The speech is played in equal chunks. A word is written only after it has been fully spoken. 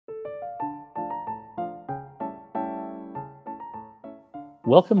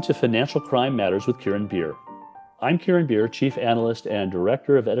Welcome to Financial Crime Matters with Kieran Beer. I'm Kieran Beer, Chief Analyst and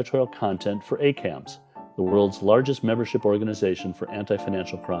Director of Editorial Content for ACAMS, the world's largest membership organization for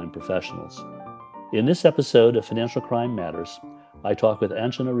anti-financial crime professionals. In this episode of Financial Crime Matters, I talk with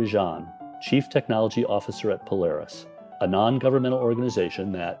Anjana Rajan, Chief Technology Officer at Polaris, a non-governmental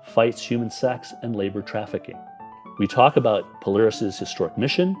organization that fights human sex and labor trafficking. We talk about Polaris's historic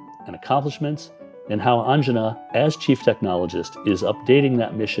mission and accomplishments, and how Anjana, as Chief Technologist, is updating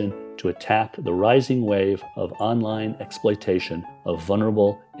that mission to attack the rising wave of online exploitation of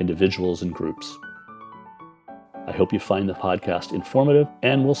vulnerable individuals and groups. I hope you find the podcast informative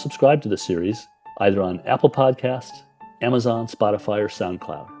and will subscribe to the series either on Apple Podcasts, Amazon, Spotify, or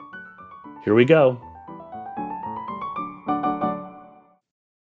SoundCloud. Here we go.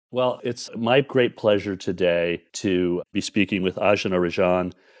 Well, it's my great pleasure today to be speaking with Anjana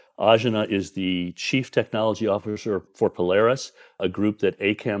Rajan. Anjana is the Chief Technology Officer for Polaris, a group that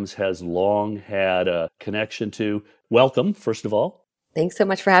ACAMS has long had a connection to. Welcome, first of all. Thanks so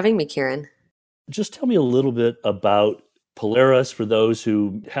much for having me, Kieran. Just tell me a little bit about Polaris for those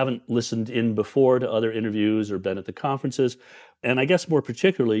who haven't listened in before to other interviews or been at the conferences. And I guess more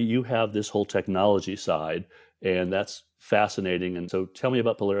particularly, you have this whole technology side, and that's fascinating. And so tell me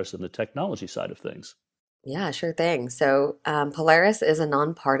about Polaris and the technology side of things. Yeah, sure thing. So Polaris is a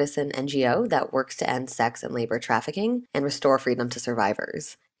nonpartisan NGO that works to end sex and labor trafficking and restore freedom to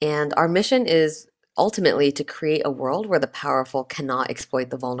survivors. And our mission is ultimately to create a world where the powerful cannot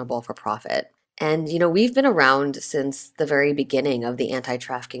exploit the vulnerable for profit. And, we've been around since the very beginning of the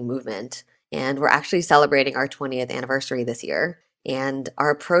anti-trafficking movement, and we're actually celebrating our 20th anniversary this year. And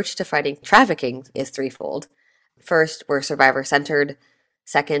our approach to fighting trafficking is threefold. First, we're survivor-centered.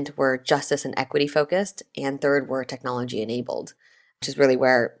 Second, we're justice and equity focused. And third, we're technology enabled, which is really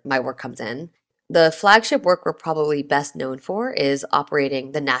where my work comes in. The flagship work we're probably best known for is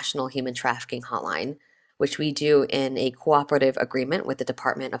operating the National Human Trafficking Hotline, which we do in a cooperative agreement with the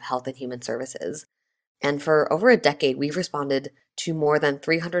Department of Health and Human Services. And for over a decade, we've responded to more than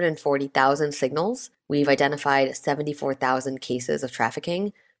 340,000 signals. We've identified 74,000 cases of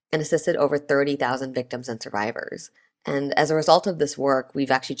trafficking and assisted over 30,000 victims and survivors. And as a result of this work, we've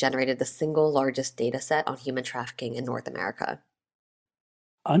actually generated the single largest data set on human trafficking in North America.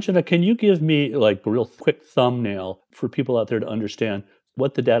 Anjana, can you give me a real quick thumbnail for people out there to understand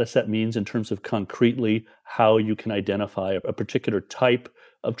what the data set means in terms of concretely how you can identify a particular type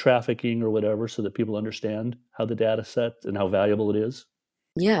of trafficking or whatever so that people understand how the data set and how valuable it is?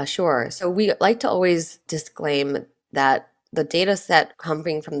 Yeah, sure. So we like to always disclaim that the data set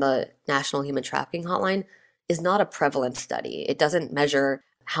coming from the National Human Trafficking Hotline is not a prevalent study. It doesn't measure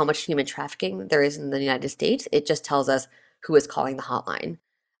how much human trafficking there is in the United States. It just tells us who is calling the hotline.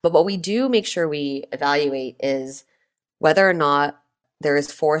 But what we do make sure we evaluate is whether or not there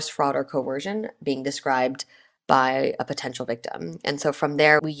is force, fraud, or coercion being described by a potential victim. And so from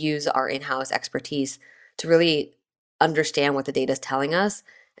there, we use our in-house expertise to really understand what the data is telling us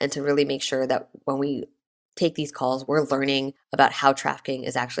and to really make sure that when we take these calls, we're learning about how trafficking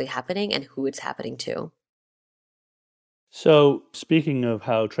is actually happening and who it's happening to. So speaking of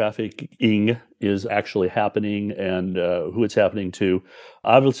how trafficking is actually happening and who it's happening to,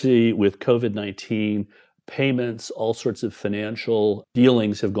 obviously with COVID-19, payments, all sorts of financial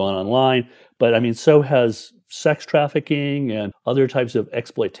dealings have gone online. But so has sex trafficking and other types of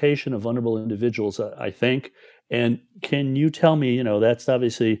exploitation of vulnerable individuals, I think. And can you tell me, that's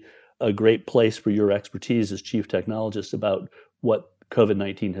obviously a great place for your expertise as chief technologist about what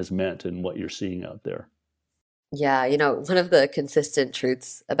COVID-19 has meant and what you're seeing out there. Yeah, one of the consistent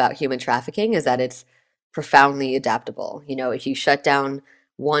truths about human trafficking is that it's profoundly adaptable. If you shut down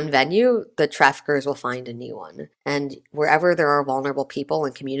one venue, the traffickers will find a new one. And wherever there are vulnerable people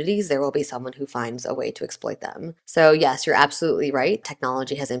and communities, there will be someone who finds a way to exploit them. So yes, you're absolutely right.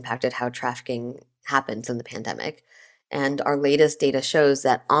 Technology has impacted how trafficking happens in the pandemic. And our latest data shows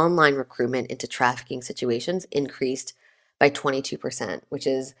that online recruitment into trafficking situations increased by 22%, which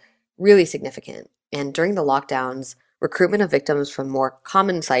is really significant. And during the lockdowns, recruitment of victims from more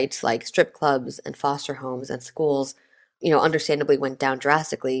common sites like strip clubs and foster homes and schools, understandably went down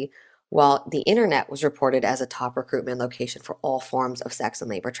drastically, while the internet was reported as a top recruitment location for all forms of sex and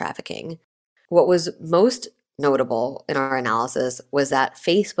labor trafficking. What was most notable in our analysis was that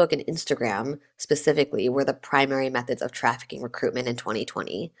Facebook and Instagram specifically were the primary methods of trafficking recruitment in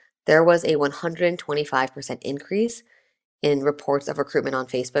 2020. There was a 125% increase in reports of recruitment on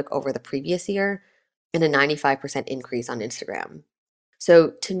Facebook over the previous year, and a 95% increase on Instagram.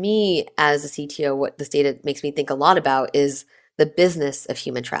 So to me, as a CTO, what this data makes me think a lot about is the business of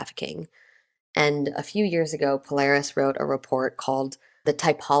human trafficking. And a few years ago, Polaris wrote a report called the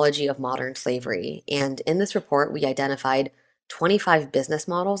typology of modern slavery. And in this report, we identified 25 business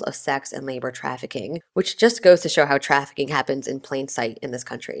models of sex and labor trafficking, which just goes to show how trafficking happens in plain sight in this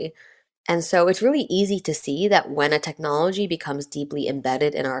country. And so it's really easy to see that when a technology becomes deeply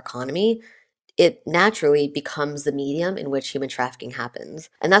embedded in our economy, it naturally becomes the medium in which human trafficking happens.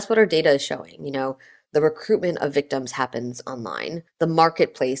 And that's what our data is showing. The recruitment of victims happens online. The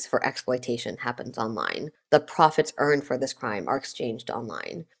marketplace for exploitation happens online. The profits earned for this crime are exchanged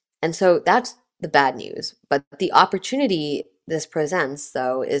online. And so that's the bad news. But the opportunity this presents,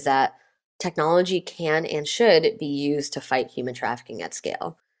 though, is that technology can and should be used to fight human trafficking at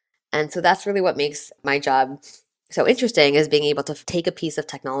scale. And so that's really what makes my job so interesting, is being able to take a piece of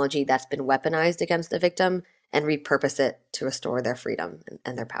technology that's been weaponized against a victim and repurpose it to restore their freedom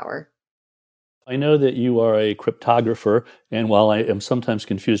and their power. I know that you are a cryptographer, and while I am sometimes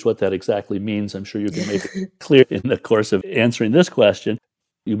confused what that exactly means, I'm sure you can make it clear in the course of answering this question.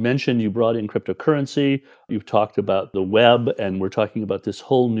 You mentioned you brought in cryptocurrency, you've talked about the web, and we're talking about this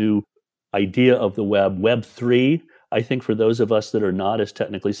whole new idea of the web, Web3. I think for those of us that are not as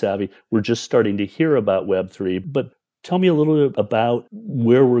technically savvy, we're just starting to hear about Web3. But tell me a little bit about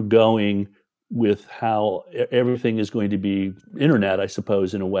where we're going with how everything is going to be internet, I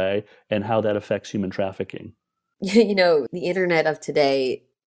suppose, in a way, and how that affects human trafficking. The internet of today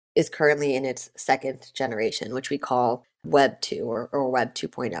is currently in its second generation, which we call Web 2 or Web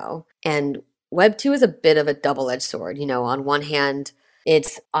 2.0. And Web 2 is a bit of a double-edged sword. On one hand,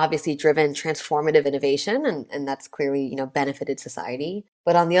 it's obviously driven transformative innovation, and that's clearly, benefited society.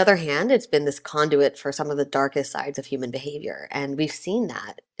 But on the other hand, it's been this conduit for some of the darkest sides of human behavior. And we've seen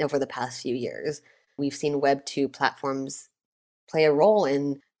that over the past few years. We've seen Web 2 platforms play a role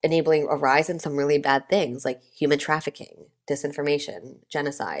in enabling a rise in some really bad things like human trafficking, disinformation,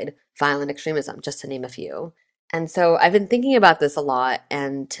 genocide, violent extremism, just to name a few. And so I've been thinking about this a lot,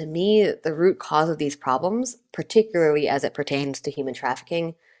 and to me, the root cause of these problems, particularly as it pertains to human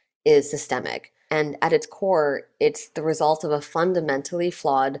trafficking, is systemic. And at its core, it's the result of a fundamentally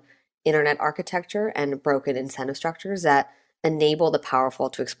flawed internet architecture and broken incentive structures that enable the powerful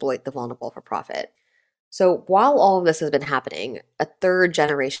to exploit the vulnerable for profit. So while all of this has been happening, a third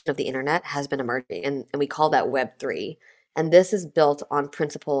generation of the internet has been emerging, and we call that Web 3. And this is built on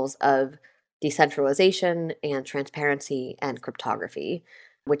principles of decentralization and transparency and cryptography,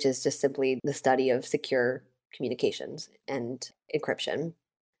 which is just simply the study of secure communications and encryption.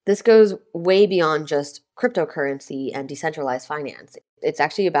 This goes way beyond just cryptocurrency and decentralized finance. It's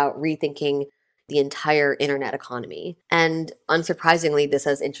actually about rethinking the entire internet economy. And unsurprisingly, this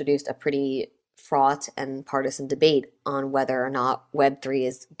has introduced a pretty fraught and partisan debate on whether or not Web3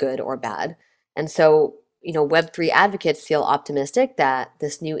 is good or bad. And so Web3 advocates feel optimistic that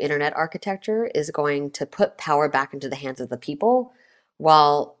this new internet architecture is going to put power back into the hands of the people,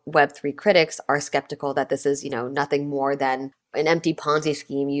 while Web3 critics are skeptical that this is, nothing more than an empty Ponzi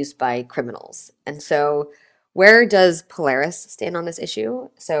scheme used by criminals. And so where does Polaris stand on this issue?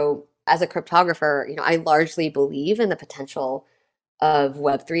 So as a cryptographer, I largely believe in the potential of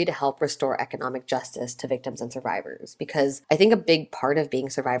Web3 to help restore economic justice to victims and survivors, because I think a big part of being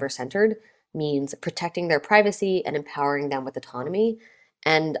survivor-centered means protecting their privacy and empowering them with autonomy.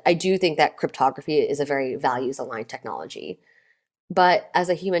 And I do think that cryptography is a very values-aligned technology. But as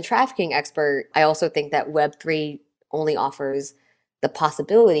a human trafficking expert, I also think that Web3 only offers the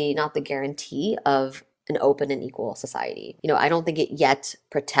possibility, not the guarantee, of an open and equal society. I don't think it yet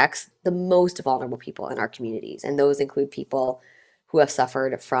protects the most vulnerable people in our communities. And those include people who have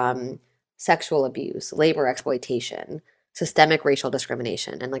suffered from sexual abuse, labor exploitation, systemic racial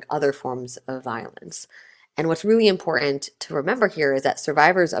discrimination, and other forms of violence. And what's really important to remember here is that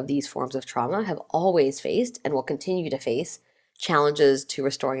survivors of these forms of trauma have always faced and will continue to face challenges to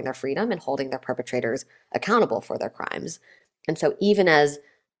restoring their freedom and holding their perpetrators accountable for their crimes. And so even as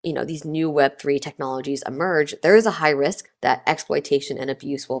these new Web3 technologies emerge, there is a high risk that exploitation and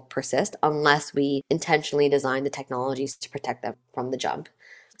abuse will persist unless we intentionally design the technologies to protect them from the jump.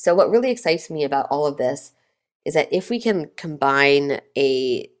 So what really excites me about all of this is that if we can combine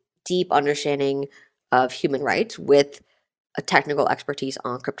a deep understanding of human rights with a technical expertise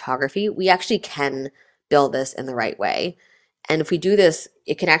on cryptography, we actually can build this in the right way. And if we do this,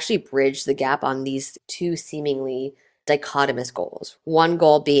 it can actually bridge the gap on these two seemingly dichotomous goals. One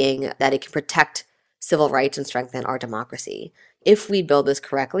goal being that it can protect civil rights and strengthen our democracy. If we build this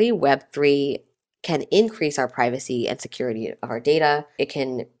correctly, Web3 can increase our privacy and security of our data. It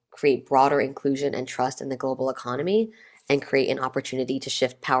can create broader inclusion and trust in the global economy and create an opportunity to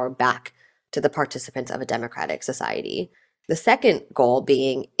shift power back to the participants of a democratic society. The second goal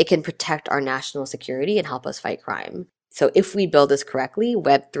being it can protect our national security and help us fight crime. So if we build this correctly,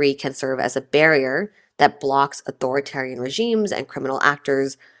 Web3 can serve as a barrier that blocks authoritarian regimes and criminal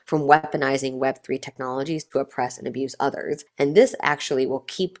actors from weaponizing Web3 technologies to oppress and abuse others. And this actually will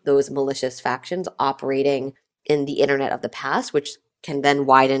keep those malicious factions operating in the internet of the past, which can then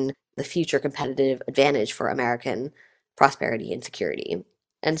widen the future competitive advantage for American prosperity and security.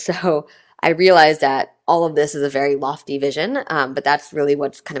 And so I realize that all of this is a very lofty vision, but that's really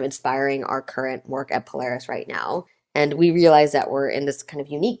what's kind of inspiring our current work at Polaris right now. And we realize that we're in this kind of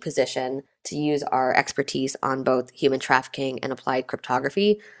unique position to use our expertise on both human trafficking and applied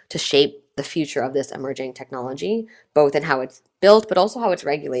cryptography to shape the future of this emerging technology, both in how it's built, but also how it's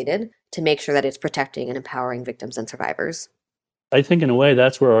regulated to make sure that it's protecting and empowering victims and survivors. I think in a way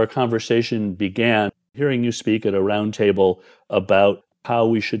that's where our conversation began. Hearing you speak at a roundtable about how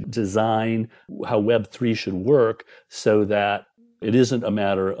we should design, how Web3 should work so that it isn't a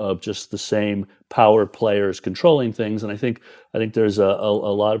matter of just the same power players controlling things. And I think there's a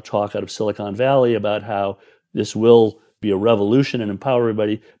lot of talk out of Silicon Valley about how this will be a revolution and empower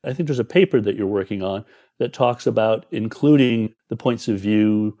everybody. I think there's a paper that you're working on that talks about including the points of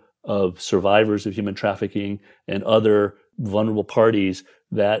view of survivors of human trafficking and other vulnerable parties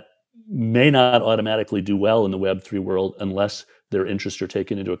that may not automatically do well in the Web3 world unless their interests are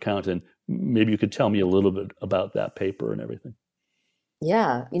taken into account. And maybe you could tell me a little bit about that paper and everything.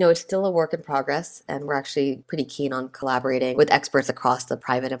 Yeah, it's still a work in progress, and we're actually pretty keen on collaborating with experts across the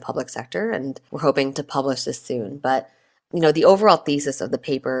private and public sector, and we're hoping to publish this soon. But, the overall thesis of the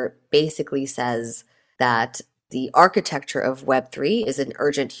paper basically says that the architecture of Web3 is an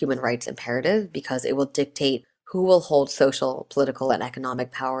urgent human rights imperative because it will dictate who will hold social, political, and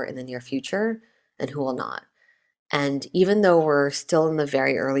economic power in the near future and who will not. And even though we're still in the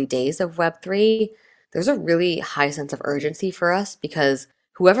very early days of Web3, there's a really high sense of urgency for us because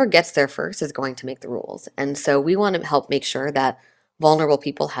whoever gets there first is going to make the rules. And so we want to help make sure that vulnerable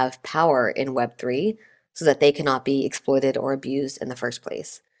people have power in Web3 so that they cannot be exploited or abused in the first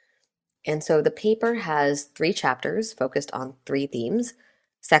place. And so the paper has 3 chapters focused on 3 themes: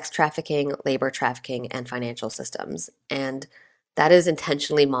 sex trafficking, labor trafficking, and financial systems. And that is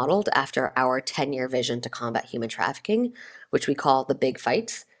intentionally modeled after our 10-year vision to combat human trafficking, which we call the Big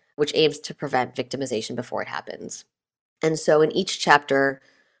Fights, which aims to prevent victimization before it happens. And so in each chapter,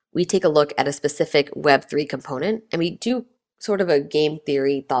 we take a look at a specific Web3 component, and we do sort of a game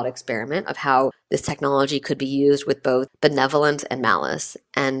theory thought experiment of how this technology could be used with both benevolence and malice.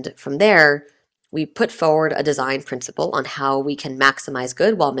 And from there, we put forward a design principle on how we can maximize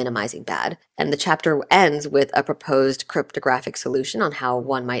good while minimizing bad. And the chapter ends with a proposed cryptographic solution on how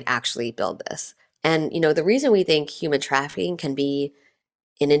one might actually build this. And, the reason we think human trafficking can be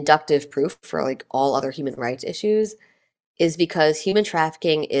an inductive proof for like all other human rights issues is because human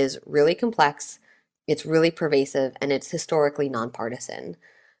trafficking is really complex, it's really pervasive, and it's historically nonpartisan.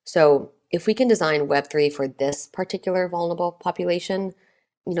 So if we can design Web3 for this particular vulnerable population,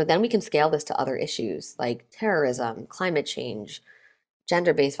 then we can scale this to other issues like terrorism, climate change,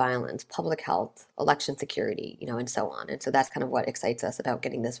 gender-based violence, public health, election security, and so on. And so that's kind of what excites us about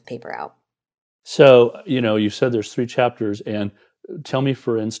getting this paper out. So, you said there's 3 chapters, and tell me,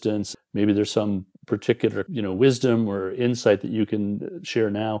 for instance, maybe there's some particular, wisdom or insight that you can share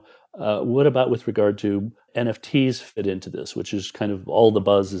now. What about with regard to NFTs fit into this, which is kind of all the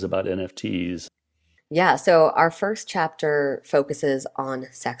buzz is about NFTs? Yeah, so our first chapter focuses on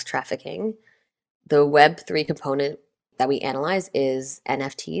sex trafficking. The Web3 component that we analyze is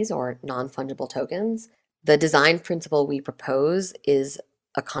NFTs, or non-fungible tokens. The design principle we propose is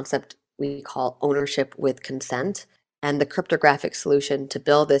a concept we call ownership with consent. And the cryptographic solution to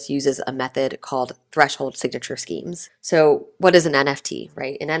build this uses a method called threshold signature schemes. So what is an NFT,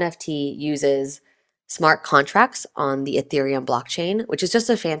 right? An NFT uses smart contracts on the Ethereum blockchain, which is just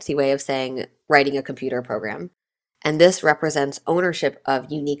a fancy way of saying writing a computer program. And this represents ownership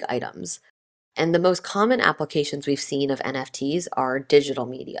of unique items. And the most common applications we've seen of NFTs are digital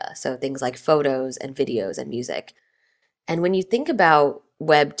media, so things like photos and videos and music. And when you think about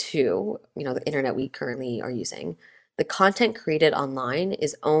Web 2, the internet we currently are using, the content created online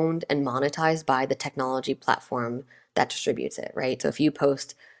is owned and monetized by the technology platform that distributes it, right? So if you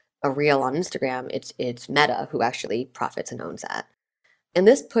post a reel on Instagram, it's Meta who actually profits and owns that. And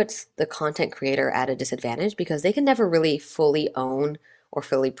this puts the content creator at a disadvantage because they can never really fully own or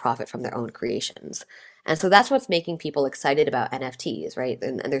fully profit from their own creations. And so that's what's making people excited about NFTs, right?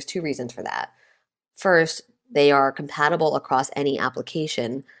 And there's 2 reasons for that. First, they are compatible across any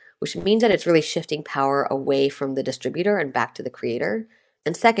application, which means that it's really shifting power away from the distributor and back to the creator.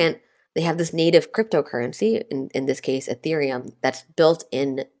 And second, they have this native cryptocurrency, in this case Ethereum, that's built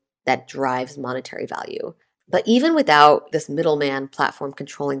in that drives monetary value. But even without this middleman platform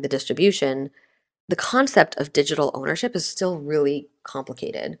controlling the distribution, the concept of digital ownership is still really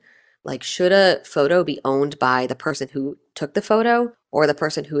complicated. Like, should a photo be owned by the person who took the photo or the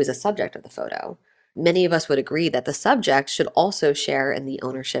person who is a subject of the photo? Many of us would agree that the subject should also share in the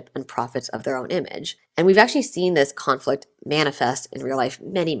ownership and profits of their own image. And we've actually seen this conflict manifest in real life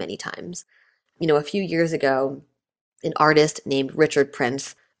many, many times. A few years ago, an artist named Richard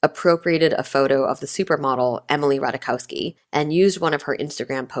Prince appropriated a photo of the supermodel Emily Ratajkowski and used one of her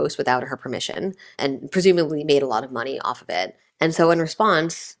Instagram posts without her permission and presumably made a lot of money off of it. And so in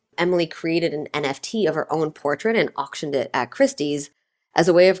response, Emily created an NFT of her own portrait and auctioned it at Christie's as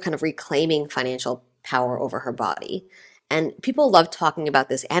a way of kind of reclaiming financial power over her body. And people love talking about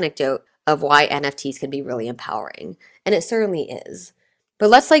this anecdote of why NFTs can be really empowering. And it certainly is. But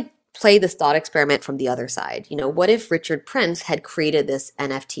let's play this thought experiment from the other side. What if Richard Prince had created this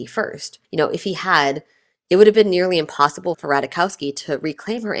NFT first? If he had, it would have been nearly impossible for Ratajkowski to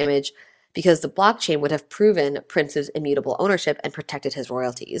reclaim her image because the blockchain would have proven Prince's immutable ownership and protected his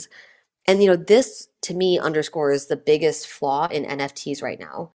royalties. And this to me underscores the biggest flaw in NFTs right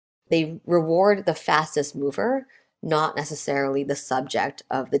now. They reward the fastest mover, not necessarily the subject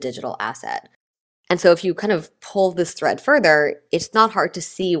of the digital asset. And so if you kind of pull this thread further, it's not hard to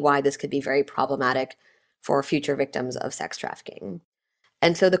see why this could be very problematic for future victims of sex trafficking.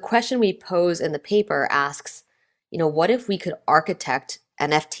 And so the question we pose in the paper asks, what if we could architect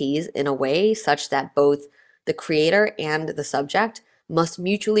NFTs in a way such that both the creator and the subject must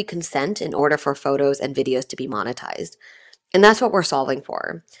mutually consent in order for photos and videos to be monetized? And that's what we're solving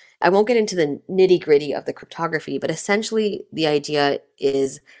for. I won't get into the nitty-gritty of the cryptography, but essentially the idea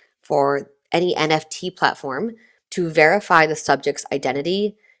is for any NFT platform to verify the subject's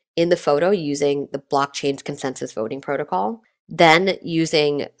identity in the photo using the blockchain's consensus voting protocol. Then,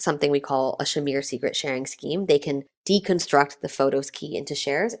 using something we call a Shamir secret sharing scheme, they can deconstruct the photo's key into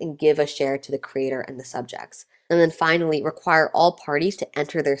shares and give a share to the creator and the subjects. And then finally, require all parties to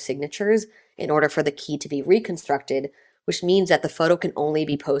enter their signatures in order for the key to be reconstructed, which means that the photo can only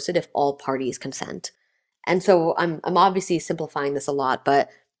be posted if all parties consent. And so I'm obviously simplifying this a lot, but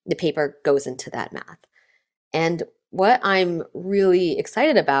the paper goes into that math. And what I'm really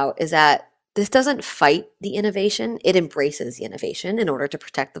excited about is that this doesn't fight the innovation, it embraces the innovation in order to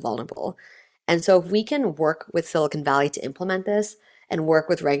protect the vulnerable. And so if we can work with Silicon Valley to implement this and work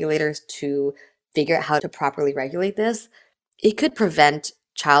with regulators to figure out how to properly regulate this, it could prevent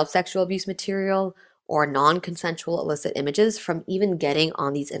child sexual abuse material or non-consensual illicit images from even getting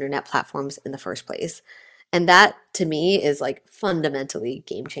on these internet platforms in the first place. And that, to me, is fundamentally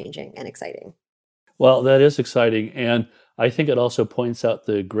game-changing and exciting. Well, that is exciting. And I think it also points out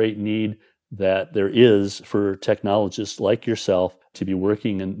the great need that there is for technologists like yourself to be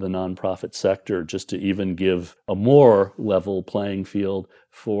working in the nonprofit sector, just to even give a more level playing field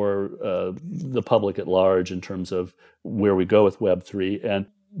for the public at large in terms of where we go with Web3. And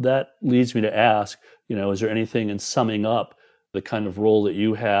that leads me to ask, is there anything in summing up the kind of role that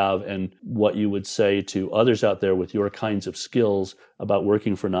you have and what you would say to others out there with your kinds of skills about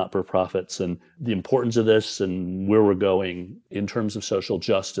working for not-for-profits and the importance of this and where we're going in terms of social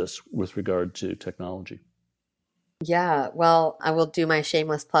justice with regard to technology? Yeah, well, I will do my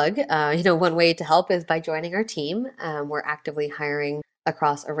shameless plug. One way to help is by joining our team. We're actively hiring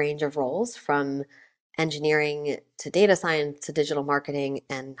across a range of roles, from engineering to data science to digital marketing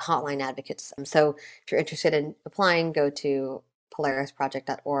and hotline advocates. So if you're interested in applying, go to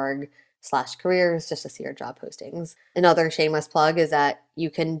polarisproject.org/careers just to see our job postings. Another shameless plug is that you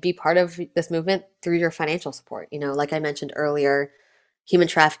can be part of this movement through your financial support. Like I mentioned earlier, human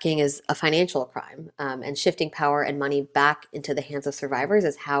trafficking is a financial crime, and shifting power and money back into the hands of survivors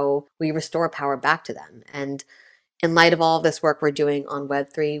is how we restore power back to them. And in light of all of this work we're doing on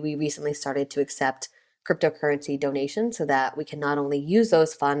Web3, we recently started to accept cryptocurrency donations so that we can not only use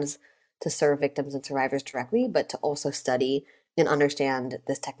those funds to serve victims and survivors directly, but to also study and understand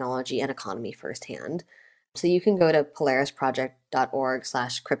this technology and economy firsthand. So you can go to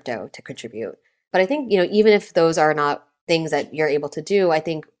polarisproject.org/crypto to contribute. But I think, even if those are not things that you're able to do, I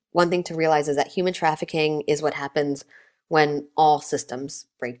think one thing to realize is that human trafficking is what happens when all systems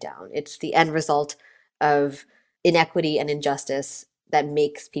break down. It's the end result of inequity and injustice that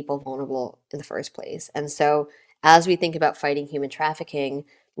makes people vulnerable in the first place. And so as we think about fighting human trafficking,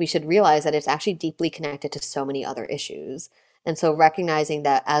 we should realize that it's actually deeply connected to so many other issues. And so recognizing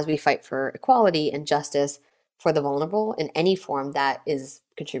that as we fight for equality and justice for the vulnerable in any form, that is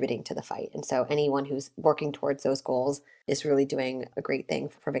contributing to the fight. And so anyone who's working towards those goals is really doing a great thing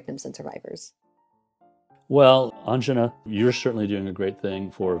for victims and survivors. Well, Anjana, you're certainly doing a great thing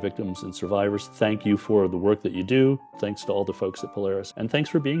for victims and survivors. Thank you for the work that you do. Thanks to all the folks at Polaris. And thanks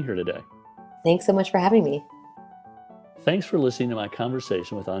for being here today. Thanks so much for having me. Thanks for listening to my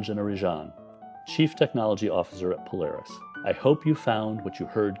conversation with Anjana Rajan, Chief Technology Officer at Polaris. I hope you found what you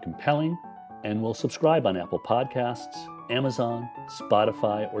heard compelling and will subscribe on Apple Podcasts, Amazon,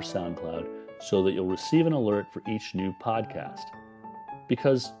 Spotify, or SoundCloud so that you'll receive an alert for each new podcast.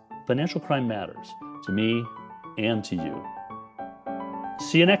 Because financial crime matters to me and to you.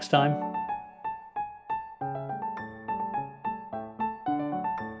 See you next time.